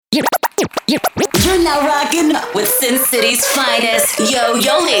You're now rocking with Sin City's finest, Yo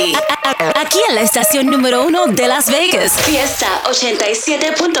Yoli. Aquí en la estación número 1 de Las Vegas. Fiesta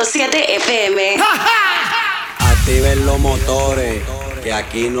 87.7 FM. Activen los motores, que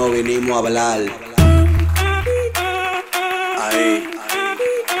aquí no vinimos a hablar. Ahí.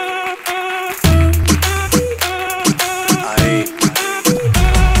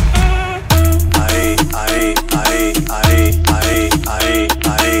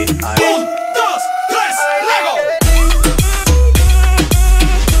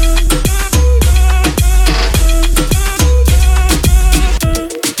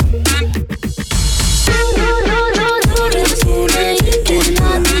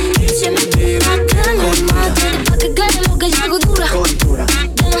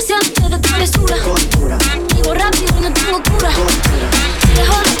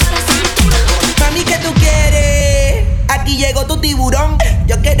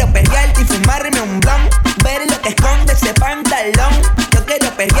 Yo quiero perrearte y fumarme un blunt. Ver lo que esconde ese pantalón. Yo quiero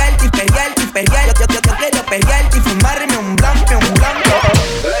perrearte y perrearte y perrearte. Yo quiero perrearte y fumarme un blunt, un blunt.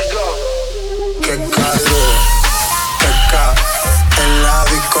 Let's go. Qué calor, en la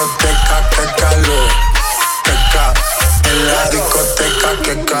discoteca, qué calor. En la discoteca,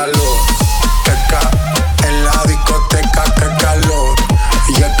 qué calor. En la discoteca, qué calor.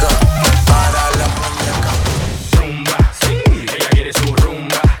 Y acá, para la muñeca.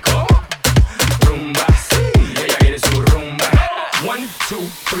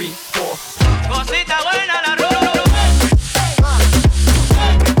 Cosita buena la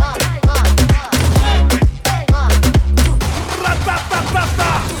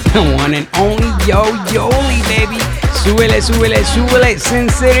One and only Yo Yoli, baby. Súbele, súbele, súbele, Sin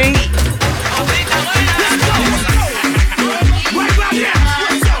City.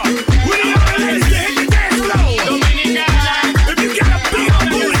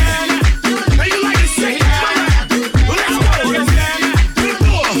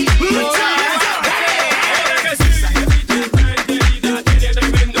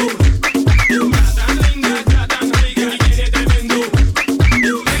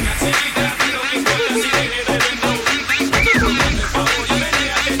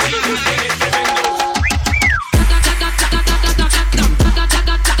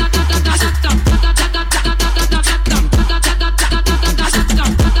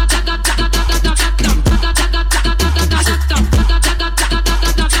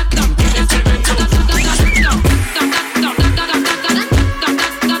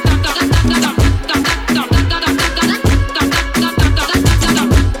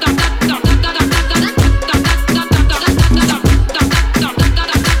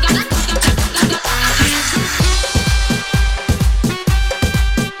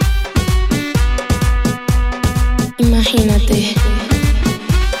 Imagínate,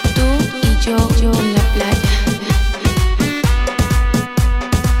 tú y yo en la playa,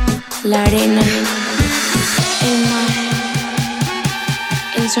 la arena, el mar,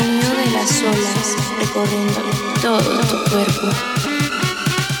 el sonido de las olas recorriendo todo tu cuerpo.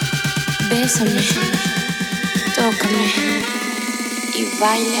 Bésame, tócame y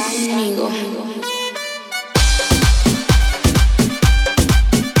baila conmigo.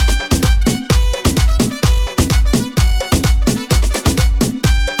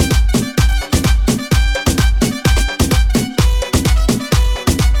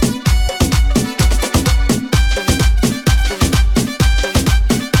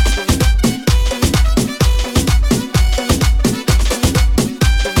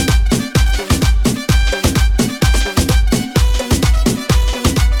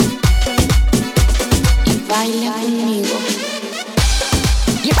 Baila conmigo.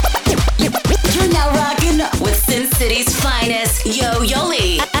 You're now rocking with Sin City's finest, Yo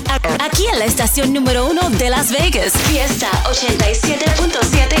Yoli. Aquí en la estación número 1 de Las Vegas. Fiesta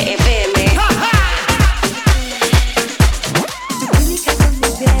 87.7 FM. Tu química con mi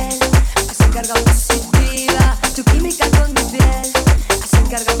piel hace carga positiva. Tu química con mi piel hace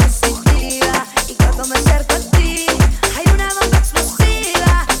carga positiva. Y cuando me acerco a ti, hay una bomba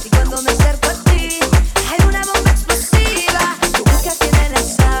explosiva. Y cuando me acerco a ti, hay una bomba explosiva. Tu boca tiene la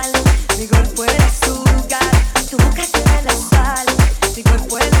sal, mi cuerpo el azúcar. Tu boca tiene la sal, mi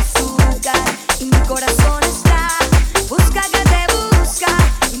cuerpo el azúcar. Y mi corazón está, busca que te busca.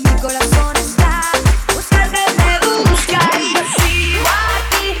 Y mi corazón está, busca que te busca. Y yo sigo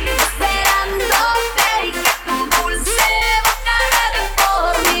aquí, esperándote. Y que tu dulce boca nade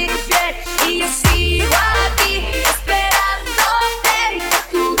por mi piel. Y yo sigo aquí, esperándote. Y que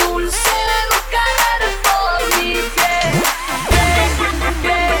tu dulce boca nade por mi piel.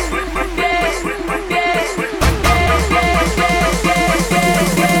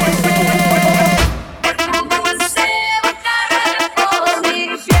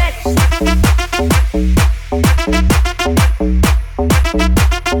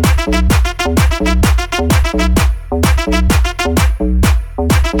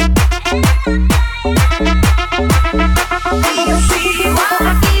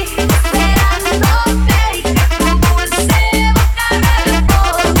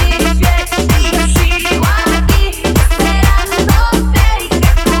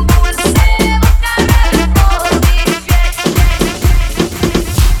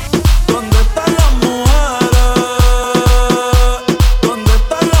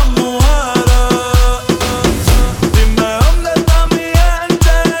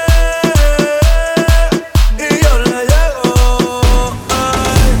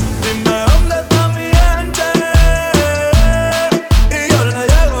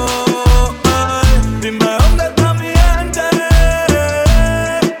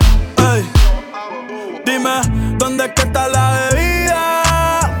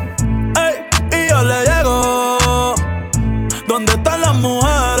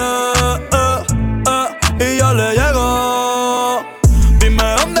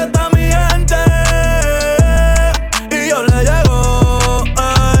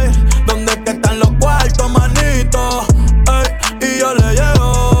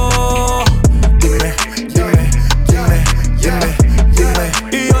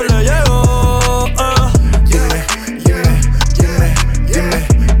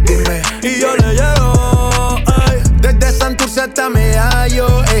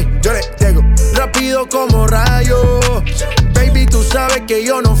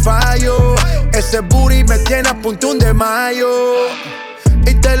 yo no fallo. Ese booty me tiene a punto de mayo.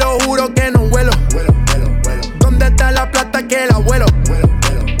 Y te lo juro que no vuelo. ¿Dónde está la plata que el abuelo?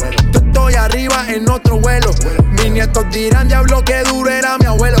 Yo estoy arriba en otro vuelo. Mis nietos dirán, diablo, que duro era mi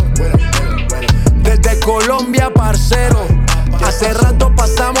abuelo. Desde Colombia, parcero. Hace rato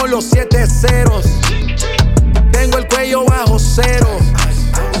pasamos los 7 ceros. Tengo el cuello bajo cero.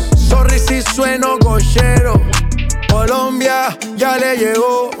 Sorry si sueno gochero. Colombia ya le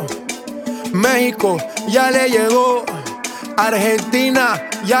llegó. México ya le llegó. Argentina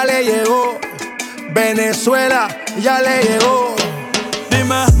ya le llegó. Venezuela ya le llegó.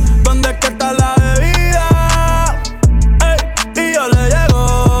 Dime, ¿dónde es que está la bebida? Ey, y yo le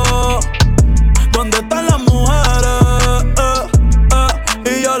llego. ¿Dónde están las mujeres?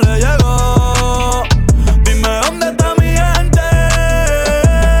 Y yo le llego. Dime, ¿dónde está mi gente?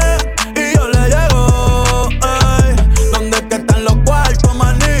 Y yo le llego. Ey, ¿dónde es que están los cuartos,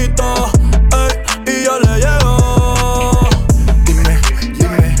 manito? Y yo le llego. Dime.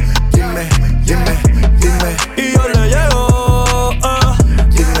 Y yo le llego.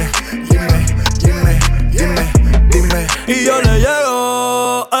 Dime. Y yo le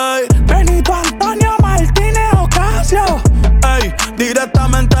llego. Ey. Benito Antonio Martínez Ocasio. Ey,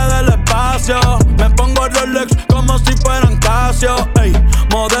 directamente del espacio. Me pongo Rolex como si fueran Casio. Ey,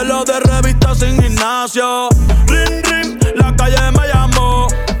 modelo de revista sin gimnasio. Ring, ring, la calle me llamó.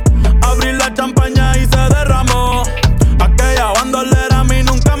 Abrí la champaña y se derramó. Aquella bandolera a mí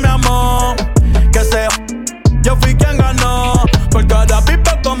nunca me amó. Que sea, yo fui quien ganó. Por cada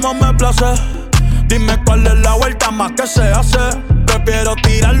pipa como me place. Dime cuál es la vuelta más que se hace. Prefiero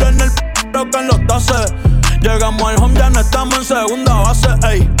tirarlo en el que en los tases. Llegamos al home, ya no estamos en segunda base.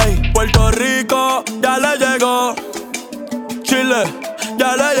 Ey, ey, Puerto Rico ya le llegó. Chile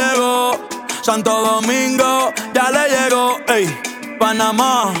ya le llegó. Santo Domingo ya le llegó. Ey,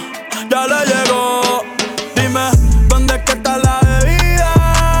 Panamá ya le llegó. Dime, ¿dónde es que está la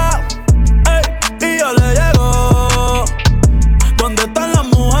bebida? Ey, y yo le llego. ¿Dónde están las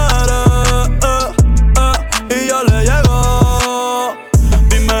mujeres? Y yo le llego.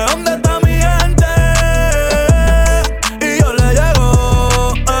 Dime, ¿dónde está mi gente? Y yo le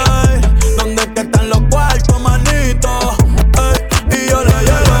llego. Ey, ¿dónde es que están los cuartos, manito? Y yo le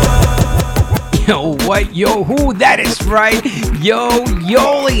llego. Yo, what? Yo, who? That is right. Yo,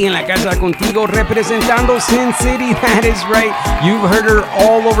 Yoli en la casa contigo representando Sin City. That is right. You've heard her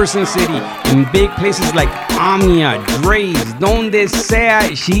all over Sin City. In big places like Omnia, Dre's, donde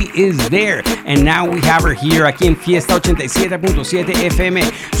sea, she is there. And now we have her here aquí en Fiesta 87.7 FM.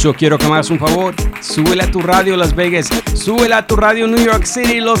 Yo quiero que me hagas un favor. Súbela a tu radio Las Vegas. Súbela a tu radio New York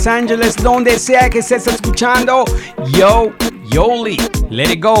City, Los Angeles, donde sea que estés escuchando. Yo, Yoli.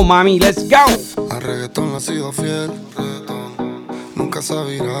 Let it go, mami. Let's go. Al reggaetón ha sido fiel, nunca se ha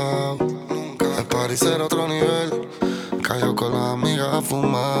virado, el party será otro nivel, cayó con las amigas a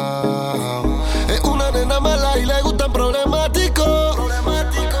fumar. Es una nena mala y le gustan problemáticos,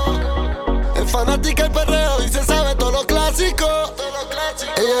 es fanática del perreo y se sabe todo lo clásico.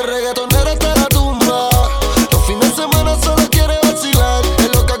 Ella es reggaetonera hasta la tumba, los fines de semana solo quiere vacilar,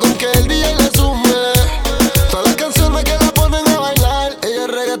 es loca con que el DJ le sume, todas las canciones que la ponen a bailar. Ella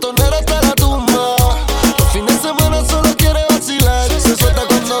es reggaetonera hasta la tumba, los fines de semana solo quiere vacilar, se suelta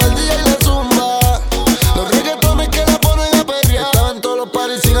cuando el DJ le zumba, los reggaetones que la ponen a perrear. Estaba en todos los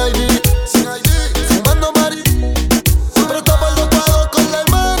parties sin ID, fumando mari, siempre está por 2 pagos con la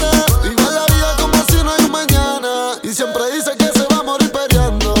hermana, vive la vida como si no hay un mañana, y siempre dice que se va a morir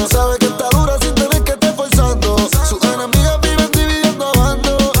peleando, sabe que está dura sin tener que estar forzando, sus enemigas viven dividiendo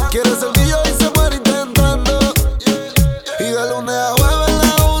bandos, quiere ser mío y se muere intentando, y de lunes a jueves en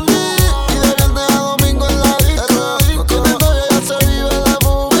la uni, y de viernes a domingo en la disco, no tiene novia, ya se vive la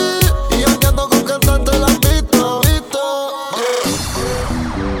movie, y andando con cantantes la han visto.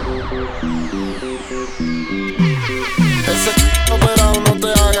 Ese operado no te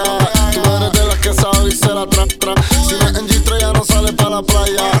haga, tú eres de las que sabes y se la tra. Si no es en G3 ya no sale pa' la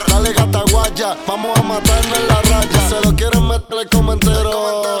playa. Dale gata guaya, vamos a matarnos en la raya. Se lo quieren meter como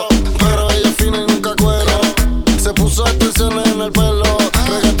entero, pero ella es fina y nunca cuero. Se puso extensiones en el pelo,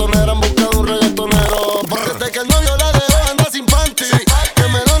 reggaetonera en busca de un reggaetonero. Desde que el novio la dejó anda sin panty, que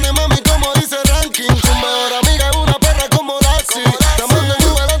me done mami como dice ranking. Su mejor amiga es una perra como Daxi, te mando en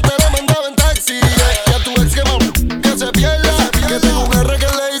Uber antes la mandaba en taxi. Y a tu ex que se pierda, que tengo un R que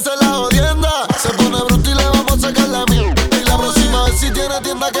le hice la jodienda. Se pone bruto y le vamos a sacar la mierda, y la próxima vez si tiene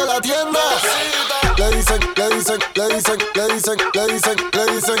tienda que la tienda. Le dicen,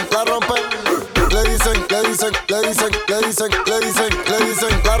 la rompen. Le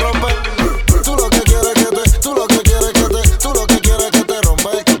dicen, la rompen. Tú lo que quieres que te, tú lo que quieres que te, tú lo que quieres que te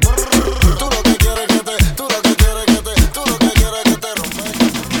rompen.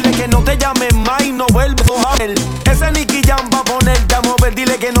 vuelvo a ver. Ese Nicky Jam va a ponerte a mover.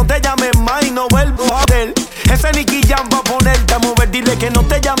 Dile que no te llames más y no vuelvo a ver. Ese Nicky Jam va a ponerte a mover. Dile que no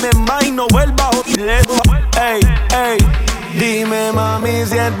te llames más y no vuelva a joder. Ey, ey. Dime mami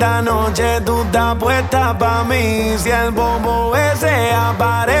si esta noche tú estás puesta pa' mí. Si el bobo ese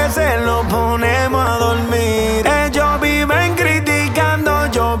aparece lo ponemos a dormir. Ellos viven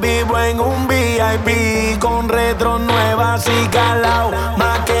criticando, yo vivo en un VIP con retro nuevas y calao,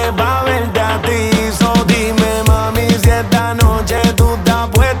 más que pa' verte a ti. So dime mami si esta noche tú estás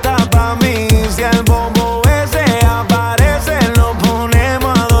puesta pa' mí. Si el bobo ese aparece lo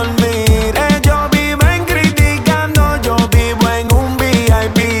ponemos a dormir. Ellos viven criticando, yo vivo en un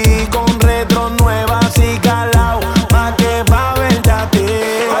VIP con retro nuevas y calao, más que pa' verte a ti.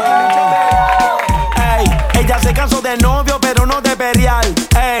 Ey, ella se cansó de novio pero no de perial.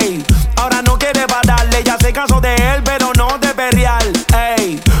 Ey, ahora no quiere pararle. Ella se cansó de él pero no de perial.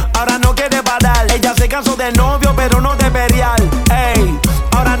 Ey, ahora no quiere parar. Ella se cansó de novio pero no de perial. Ey,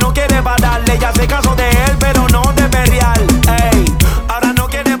 ahora no quiere pararle. Ella se cansó de él pero no de perial. Ey, ahora no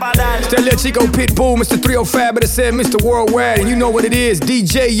quiere parar. Mr. Lil Chico Pitbull, Mr. 305, but it said Mr. Worldwide, and you know what it is,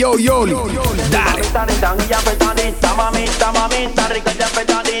 DJ Yo Yoli. Dale. Mamita, mamita, mamita, rica y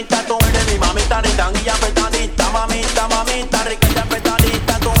apretadita, tú eres mi mamita, rica y apretadita, mamita, mamita, rica y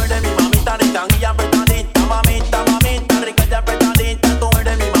apretadita, tú eres mi mamita, rica y apretadita, mamita, mamita, rica y apretadita, tú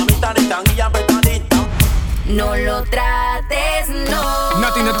eres mi mamita, rica y apretadita. No lo trates, no.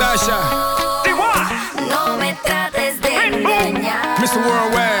 Nati Natasha. No me trates de engañar. Mr.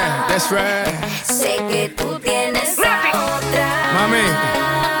 Worldwide, that's right. Sé que tú tienes a otra. Mami,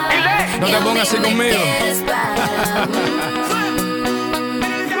 no te pongas así conmigo.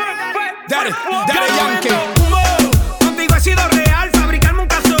 Dale, Yankee. Contigo he sido real, fabricarme un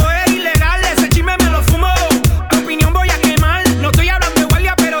caso es ilegal. Ese chisme me lo fumo, tu opinión voy a quemar. No estoy hablando de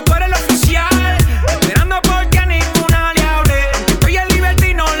guardia, pero tú eres el oficial. Esperando porque a ninguna le hable. Estoy en libertad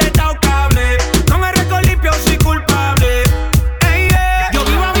y no le he dado cable. Con el récord limpio soy culpable. Ey, yo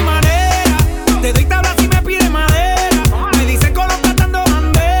vivo a mi manera. Te doy tabla si me pide madera. Me dicen colocando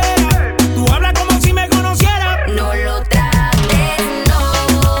bandera. Tú hablas como si me conocieras. No lo trates, no.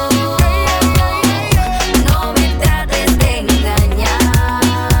 No me trates de engañar.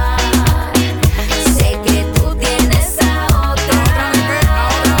 Sé que tú tienes a otra.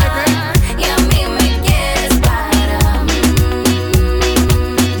 Y a mí me quieres para mí.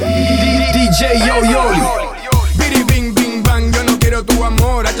 DJ Yo Yoli. Bidi bing bing bang, yo no quiero tu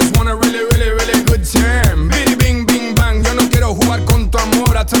amor. I just want a really, really, really good time. Bidi bing bing bang, yo no quiero jugar con tu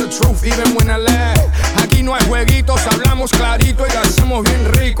amor. I tell the truth even when I lie. Aquí no hay jueguitos, hablamos clarito y lo hacemos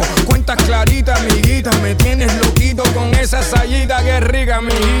bien rico. Cuentas claritas, amiguita, me tienes loquito con esa sayita que es rica,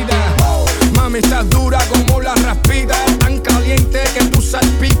 amiguita. Mami, estás dura como la raspita, tan caliente que tú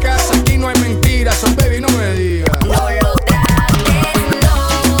salpicas. Aquí no hay mentiras, so baby, no me digas. No lo trates, no.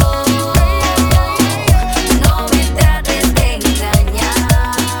 No me trates de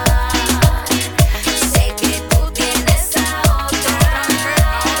engañar. Sé que tú tienes a otra.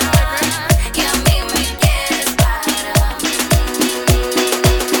 Y a mí me quieres para mí.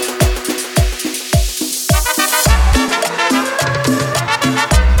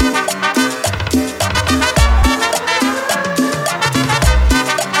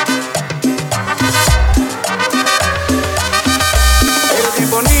 Eres bien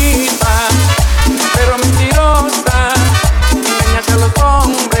bonita, pero mentirosa. Engañas a los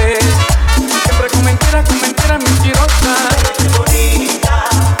hombres, siempre con mentiras mentirosas. Eres bonita,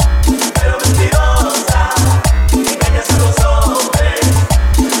 pero mentirosa. Engañas a los hombres,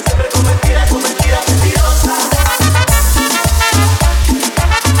 siempre con mentiras mentirosas.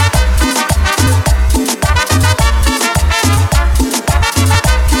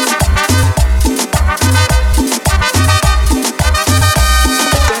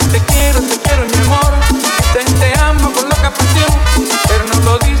 Te quiero mi amor. Te amo con loca pasión. Pero no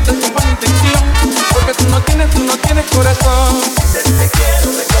lo dices con buena intención. Porque tú no tienes corazón. Te quiero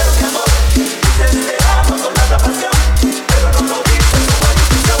mi amor. Te amo con loca pasión. Pero no lo dices con buena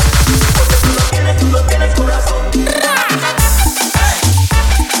intención. Porque tú no tienes corazón.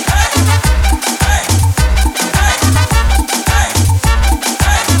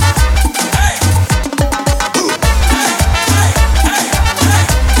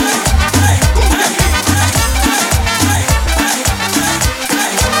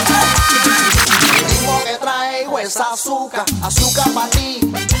 El ritmo que traigo es azúcar, azúcar para ti.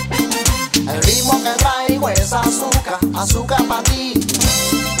 El ritmo que traigo es azúcar, azúcar para ti.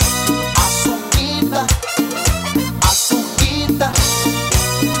 Azuquita, azuquita,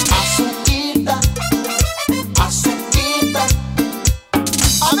 azuquita, azuquita.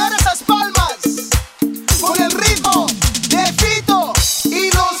 A ver esas palmas.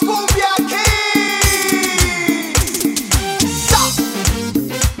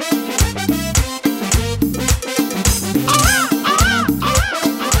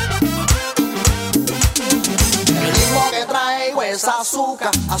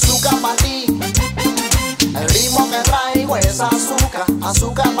 azúcar, azúcar para ti. El ritmo que traigo es azúcar,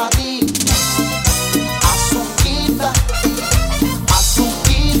 azúcar para ti. Azuquita,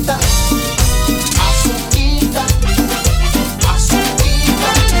 azuquita, azuquita,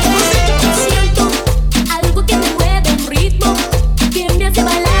 azuquita. Siento algo que me mueve, un ritmo que me hace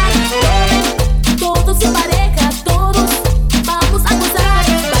bailar. Todos sin pareja, todos vamos a gozar.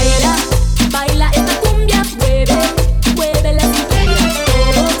 Baila, baila esta cumbia, mueve, mueve la cintura.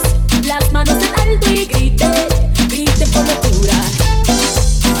 Todos las manos en alto y grite, grite por locura.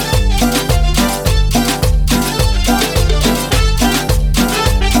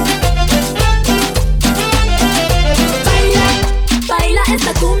 Baila, baila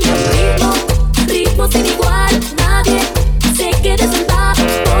esta cumbia, ritmo, ritmo sin igual. Nadie se quede sentado,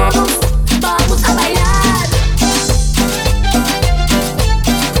 todos vamos a bailar.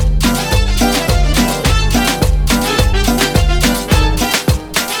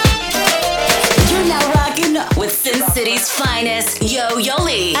 You're now rocking with Sin City's finest, Yo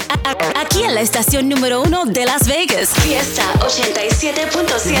Yoli. Aquí en la estación número 1 de Las Vegas. Fiesta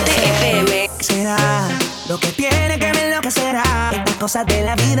 87.7 FM. Será lo que tiene que me enloquecerá. Estas cosas de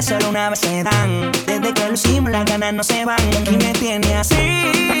la vida solo una vez se dan. Desde que lo hicimos las ganas no se van. Y me tiene así.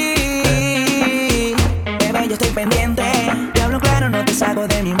 Bebé, yo estoy pendiente. Te hablo claro, no te saco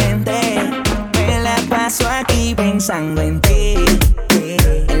de mi mente. Me la paso aquí pensando en ti.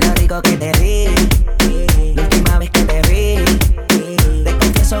 En lo rico que te vi. La última vez que te vi. Te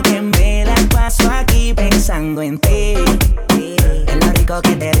confieso que me la paso aquí pensando en ti. En lo rico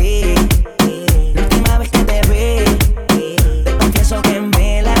que te vi. La última vez que te vi. Te confieso que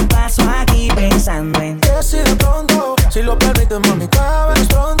me la paso aquí pensando en ti. Que si de pronto, si lo permites, mami, cabes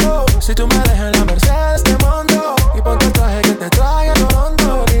pronto. Si tú me dejas en la Mercedes te monto. Y ponte el traje que te traiga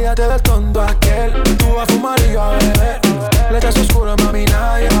Toronto. Olvídate del tonto aquel. Tú vas a fumar y yo a beber. Letras oscuras, mami,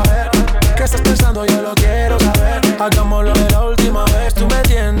 nadie va a ver. ¿Qué estás pensando? Yo lo quiero saber. Hagámoslo de la última vez. Tú me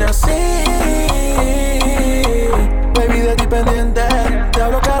tienes así, baby, de ti pendiente. Te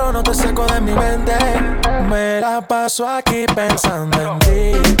hablo claro, no te saco de mi mente. Me la paso aquí pensando en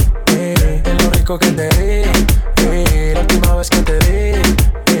ti. En lo rico que te vi. La última vez que te vi.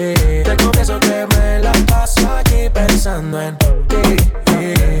 Te confieso que me la paso aquí pensando en ti.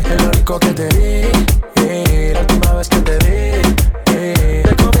 En lo rico que te vi. La última vez que te vi.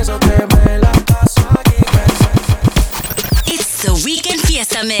 Te confieso que me la paso aquí pensando. It's the Weekend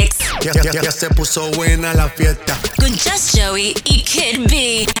Fiesta Mix. Ya se puso buena la fiesta. Con Just Joey y Kid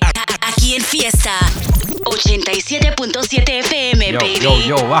B. Aquí en Fiesta 87.7 FM, baby.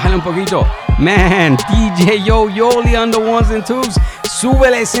 Yo, bájale un poquito. Man, DJ Yo Yoli on the ones and twos.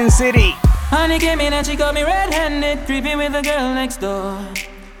 Súbele, Sin City. Honey came in and she got me red-handed, creeping with the girl next door.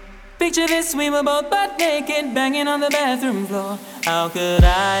 Picture this, we were both butt naked, banging on the bathroom floor. How could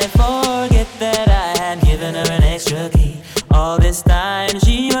I forget that I had given her an extra key? All this time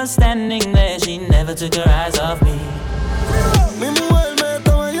she was standing there, she never took her eyes off me. Mi mujer me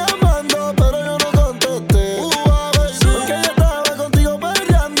estaba llamando, pero yo no contesté. Porque ella estaba contigo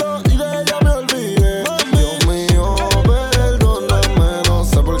perreando y de ella me olvidé. Dios mío, perdóname, no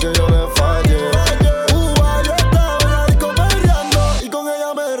sé por qué yo le fallé. Yo estaba en la disco perreando y con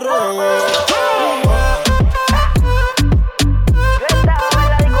ella me regué.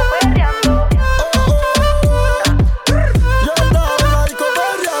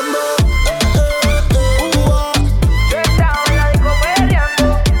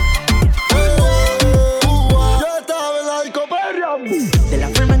 De la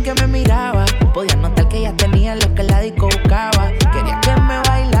forma en que me miraba, podía notar que ella tenía lo que la disco buscaba. Quería que me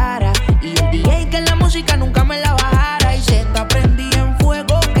bailara y el DJ que la música nunca me la bajara. Y se está prendida en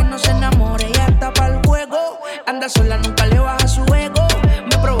fuego, que no se enamore, ella está pa'l juego. Anda sola, nunca le baja su ego.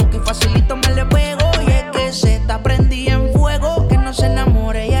 Me provoca y facilito me le pego. Y es que se está prendida en fuego, que no se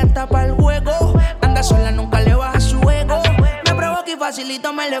enamore, ella está pa'l juego. Anda sola, nunca le baja su ego. Me provoca y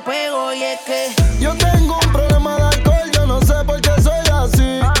facilito me le pego. Y es que yo tengo un problema de alcohol, yo no sé por qué soy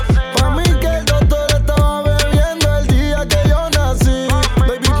así. Pa' mí que el doctor estaba bebiendo el día que yo nací.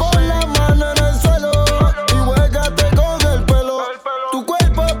 Baby, pon la mano en el suelo y huégate con el pelo. Tu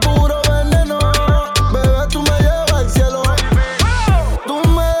cuerpo es puro veneno, bebé, tú me llevas al cielo. Tú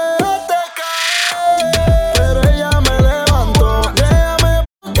me dejaste caer, pero ella me levantó. Déjame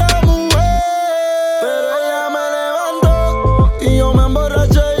poca mujer, pero ella me levantó. Y yo me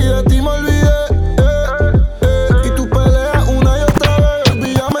emborraché y de ti me olvidé.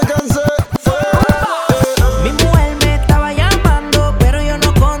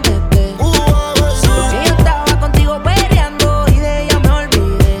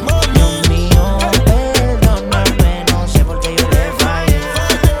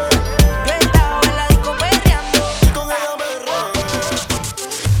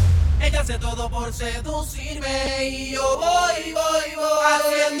 hace todo por seducirme y yo voy,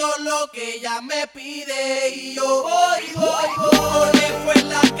 haciendo lo que ella me pide y yo voy, porque fue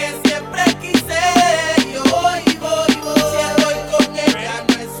la que siempre quise y yo voy, si estoy con ella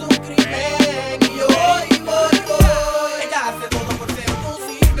no es un crimen y yo voy, ella hace todo por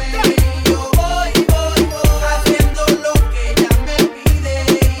seducirme y yo voy, haciendo lo que ella me pide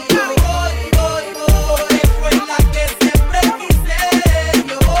y yo voy, porque fue la que siempre quise y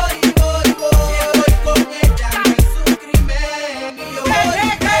yo voy, si estoy con ella no es un crimen y yo voy,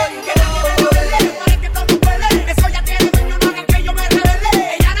 eso ya tiene dueño, no hagan que yo me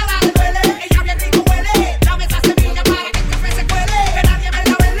revele. Ella nada le duele, ella bien rico huele. Dame esa semilla para que el café se cuele. Que nadie me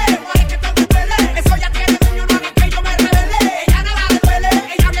la vele, muere que tanto huele. Eso ya tiene dueño, no hagan que yo me revele. Ella nada le duele,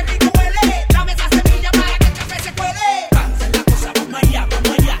 ella bien rico huele. Dame esa semilla para que el café se cuele. Vamos en la cosa, vamos allá, vamos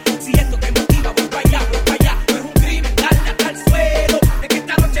allá. Si esto te motiva, voy para allá, voy para allá. No es un crimen, dale hasta el suelo. De que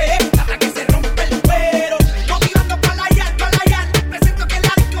esta noche es hasta que se rompe el cuero. Motivando para la yal. Presento que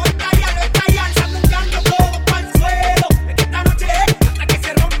la disco está allá, sandungando todo para el suelo. De que esta noche es hasta que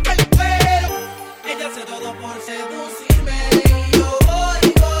se rompe el cuero. Ella hace todo por seducirme y yo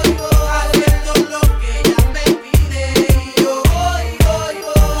voy, haciendo lo que ella me pide y yo voy,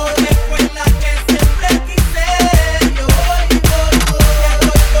 porque fue la que siempre quise y yo voy, si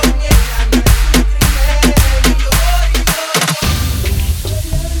estoy con ella no es un crimen y yo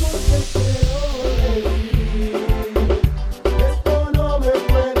Esto no me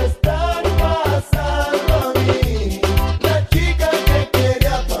puede estar pasando a mí. La chica que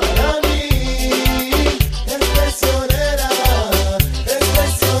quería para mí es traicionera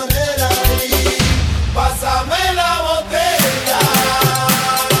y pásame la botella.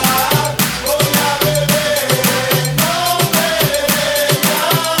 Voy a beber, no me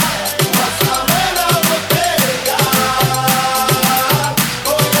pásame la botella.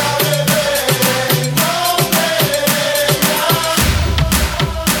 Voy a beber, no me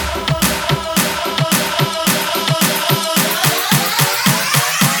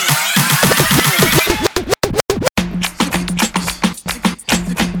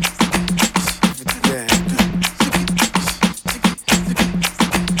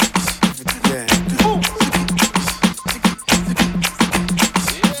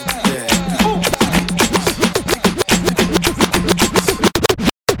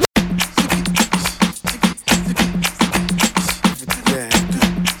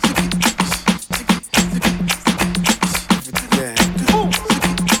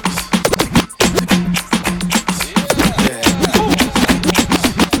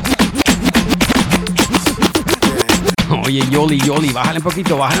Oye, Yoli, bájale un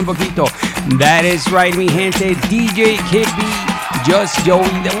poquito. That is right, mi gente. DJ Kid B, Just Joey,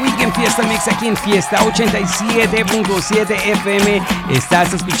 The Weekend Fiesta Mix aquí en Fiesta 87.7 FM.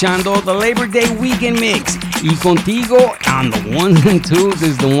 Estás escuchando The Labor Day Weekend Mix. Y contigo, on the one and two, this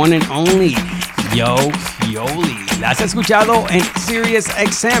is the one and only Yoli. La has escuchado en Sirius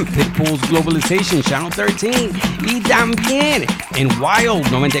XM, Pitbull's Globalization Channel 13 y también en Wild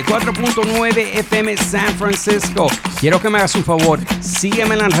 94.9 FM San Francisco. Quiero que me hagas un favor,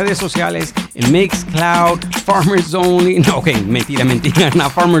 sígueme en las redes sociales, en Mixcloud, Farmers Only, no, ok, mentira, no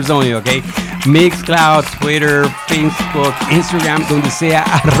Farmers Only, ok, Mixcloud, Twitter, Facebook, Instagram, donde sea,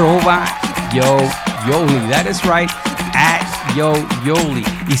 @YoYoli, that is right, @YoYoli.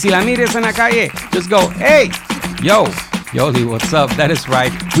 Y si la mires en la calle, just go, hey, Yoli, what's up? That is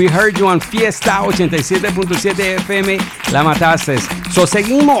right. We heard you on Fiesta 87.7 FM. La mataste. So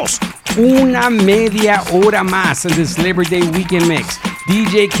seguimos una media hora más in this Labor Day Weekend Mix.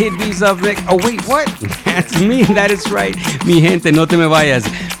 DJ Kid B's up next. Oh, wait, what? That's me. That is right. Mi gente, no te me vayas.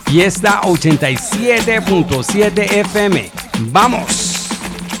 Fiesta 87.7 FM. Vamos.